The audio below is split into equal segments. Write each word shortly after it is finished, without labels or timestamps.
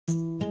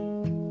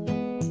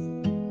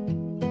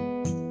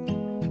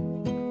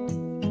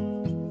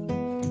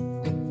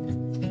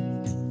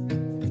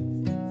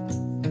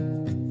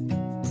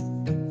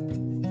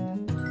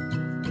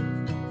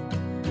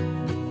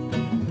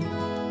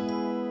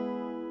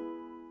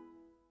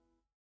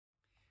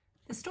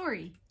The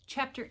story,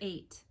 chapter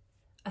 8,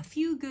 A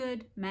Few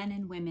Good Men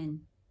and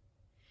Women.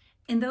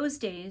 In those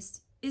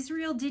days,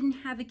 Israel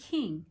didn't have a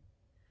king.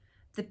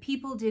 The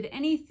people did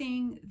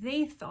anything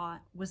they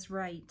thought was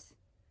right.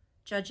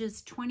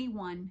 Judges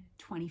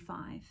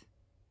 21:25.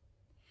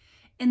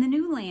 In the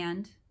new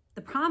land,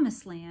 the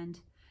promised land,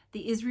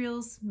 the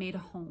Israels made a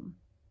home.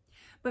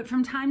 But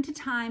from time to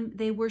time,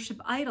 they worship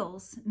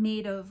idols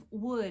made of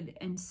wood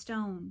and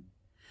stone,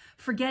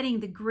 forgetting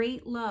the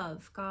great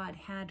love God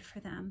had for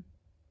them.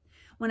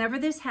 Whenever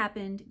this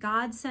happened,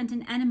 God sent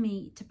an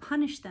enemy to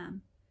punish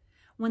them.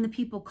 When the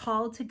people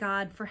called to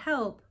God for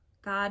help,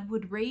 God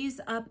would raise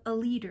up a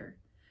leader,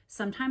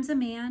 sometimes a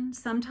man,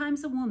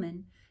 sometimes a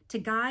woman, to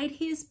guide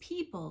his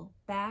people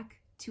back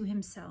to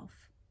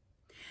himself.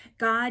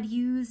 God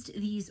used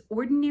these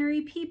ordinary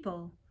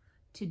people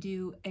to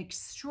do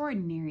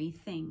extraordinary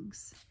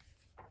things.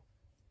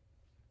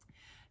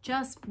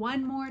 Just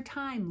one more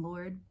time,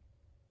 Lord.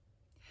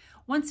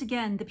 Once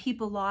again, the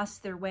people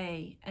lost their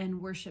way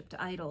and worshiped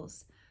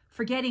idols,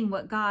 forgetting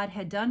what God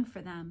had done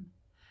for them.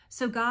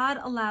 So God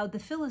allowed the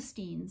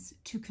Philistines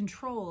to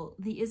control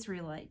the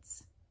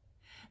Israelites.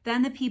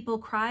 Then the people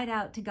cried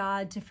out to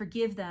God to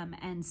forgive them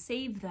and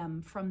save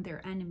them from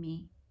their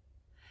enemy.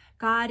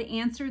 God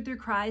answered their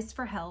cries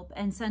for help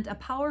and sent a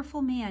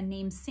powerful man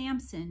named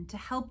Samson to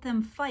help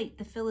them fight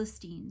the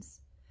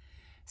Philistines.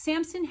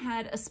 Samson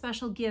had a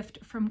special gift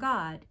from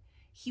God.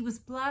 He was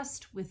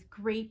blessed with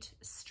great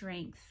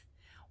strength.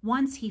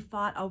 Once he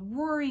fought a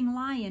roaring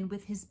lion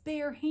with his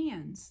bare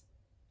hands,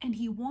 and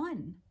he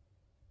won.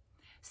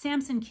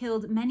 Samson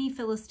killed many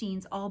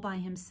Philistines all by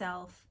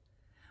himself.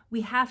 We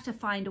have to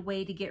find a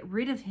way to get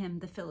rid of him,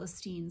 the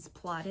Philistines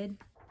plotted.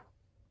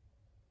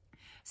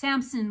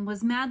 Samson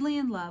was madly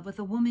in love with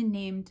a woman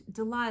named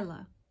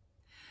Delilah.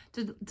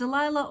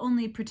 Delilah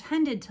only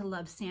pretended to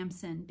love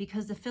Samson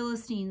because the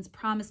Philistines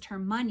promised her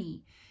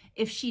money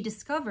if she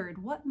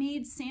discovered what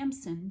made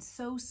Samson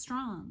so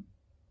strong.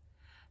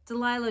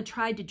 Delilah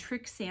tried to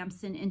trick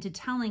Samson into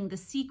telling the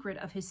secret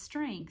of his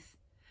strength.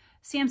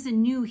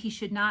 Samson knew he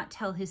should not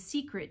tell his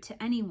secret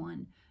to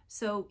anyone,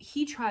 so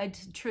he tried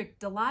to trick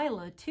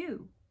Delilah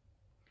too.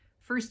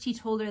 First, he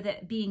told her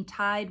that being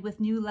tied with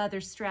new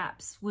leather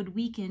straps would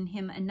weaken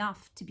him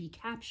enough to be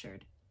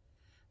captured.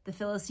 The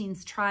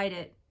Philistines tried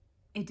it.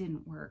 It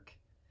didn't work.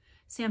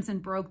 Samson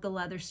broke the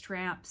leather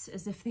straps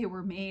as if they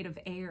were made of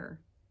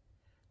air.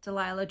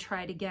 Delilah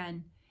tried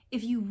again.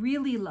 If you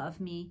really love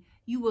me,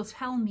 you will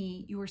tell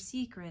me your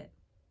secret.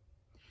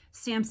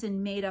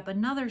 Samson made up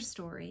another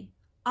story.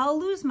 I'll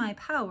lose my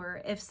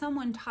power if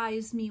someone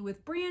ties me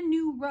with brand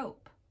new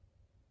rope.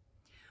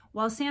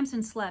 While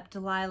Samson slept,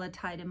 Delilah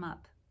tied him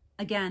up.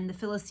 Again, the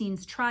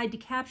Philistines tried to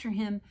capture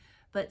him,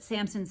 but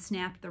Samson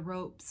snapped the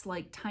ropes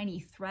like tiny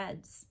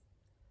threads.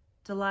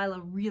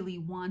 Delilah really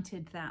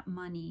wanted that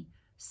money,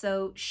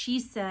 so she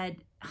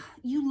said,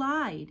 "You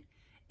lied.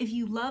 If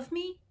you love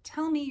me,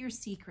 tell me your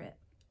secret."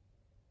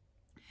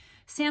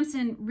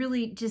 Samson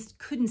really just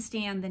couldn't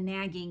stand the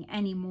nagging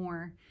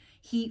anymore.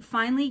 He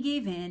finally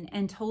gave in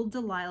and told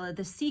Delilah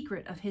the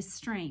secret of his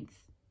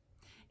strength.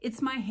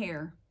 "It's my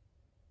hair.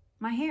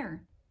 My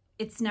hair.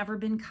 It's never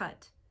been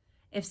cut.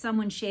 If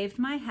someone shaved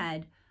my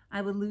head,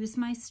 I would lose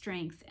my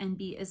strength and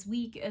be as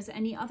weak as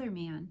any other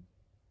man."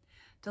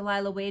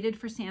 Delilah waited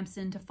for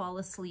Samson to fall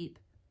asleep.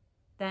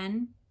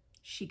 Then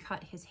she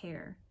cut his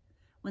hair.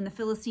 When the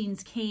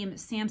Philistines came,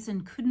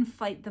 Samson couldn't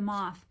fight them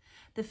off.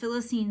 The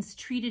Philistines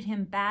treated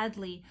him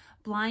badly,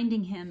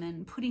 blinding him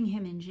and putting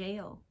him in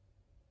jail.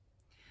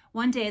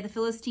 One day, the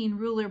Philistine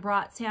ruler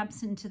brought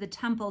Samson to the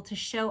temple to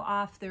show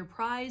off their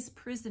prize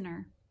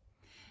prisoner.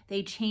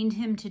 They chained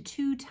him to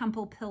 2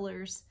 temple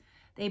pillars.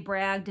 They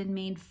bragged and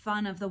made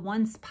fun of the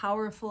once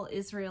powerful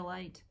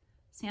Israelite.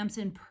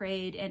 Samson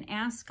prayed and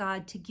asked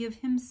God to give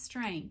him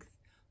strength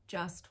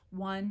just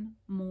one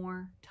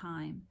more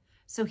time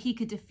so he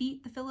could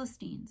defeat the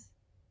Philistines.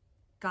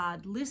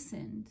 God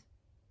listened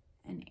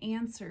and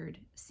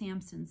answered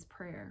Samson's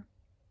prayer.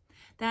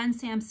 Then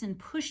Samson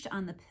pushed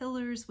on the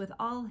pillars with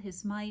all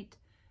his might,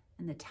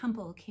 and the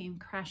temple came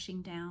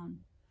crashing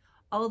down.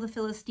 All the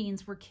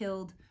Philistines were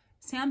killed.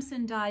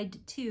 Samson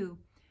died too,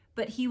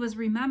 but he was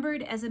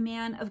remembered as a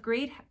man of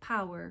great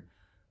power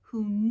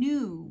who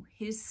knew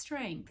his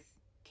strength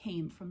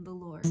came from the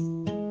Lord.